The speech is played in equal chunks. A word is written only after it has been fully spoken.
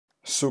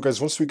So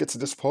guys, once we get to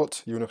this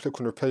part, you want to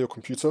click on repair your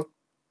computer,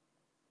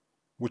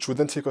 which will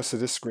then take us to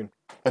this screen.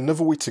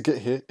 Another way to get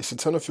here is to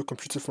turn off your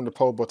computer from the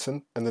power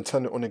button and then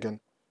turn it on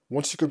again.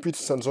 Once your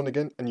computer turns on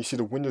again and you see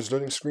the Windows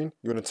loading screen,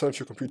 you want to turn off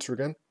your computer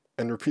again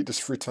and repeat this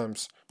 3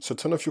 times. So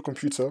turn off your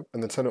computer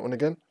and then turn it on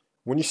again.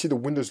 When you see the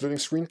Windows loading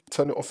screen,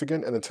 turn it off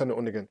again and then turn it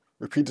on again.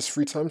 Repeat this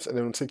 3 times and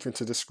then it will take you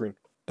into this screen.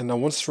 And now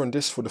once you're on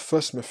this, for the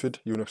first method,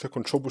 you want to click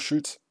on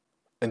troubleshoot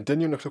and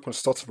then you want to click on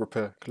startup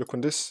repair. Click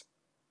on this.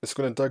 It's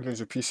going to diagnose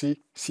your PC,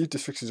 see if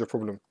this fixes your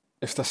problem.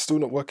 If that's still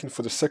not working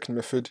for the second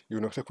method, you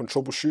want to click on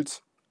troubleshoot,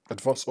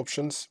 advanced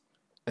options,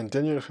 and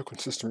then you want to click on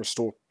system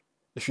restore.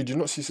 If you do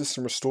not see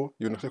system restore,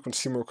 you want to click on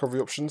SEMA recovery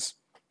options,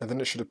 and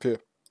then it should appear.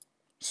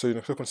 So you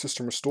want to click on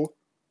system restore.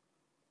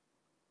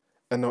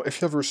 And now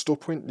if you have a restore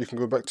point, you can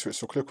go back to it.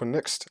 So click on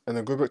next, and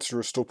then go back to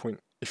your restore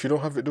point. If you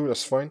don't have it though,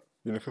 that's fine.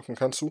 You want to click on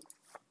cancel.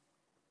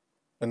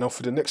 And now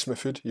for the next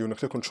method, you want to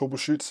click on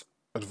troubleshoot,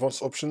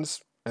 advanced options,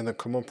 and then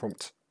command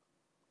prompt.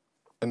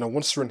 And now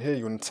once you're in here,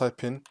 you want to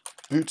type in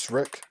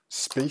boot/rec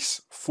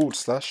 /fix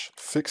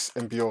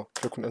mbr.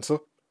 Click on enter.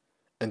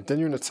 And then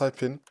you want to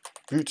type in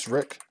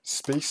boot/rec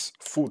 /fix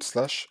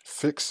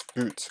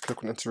boot.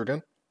 Click on enter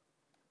again.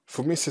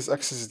 For me it says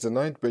access is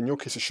denied, but in your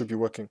case it should be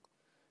working.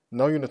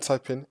 Now you want to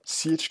type in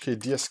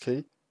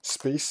chkdsk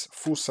 /f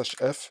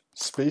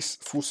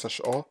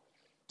 /r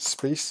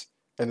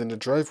and then the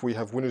drive where you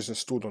have Windows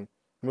installed on.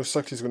 Most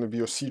likely it's going to be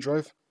your C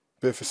drive,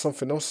 but if it's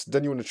something else,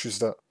 then you want to choose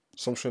that.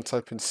 So I'm just going to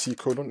type in C :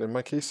 in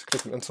my case,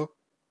 click on enter.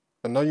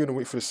 And now you want to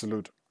wait for this to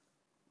load.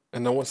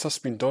 And now once that's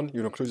been done,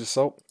 you want to close this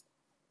out.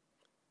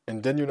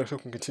 And then you want to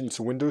click on continue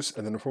to Windows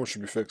and then the problem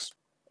should be fixed.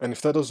 And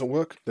if that doesn't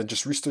work, then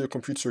just restart your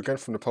computer again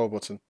from the power button.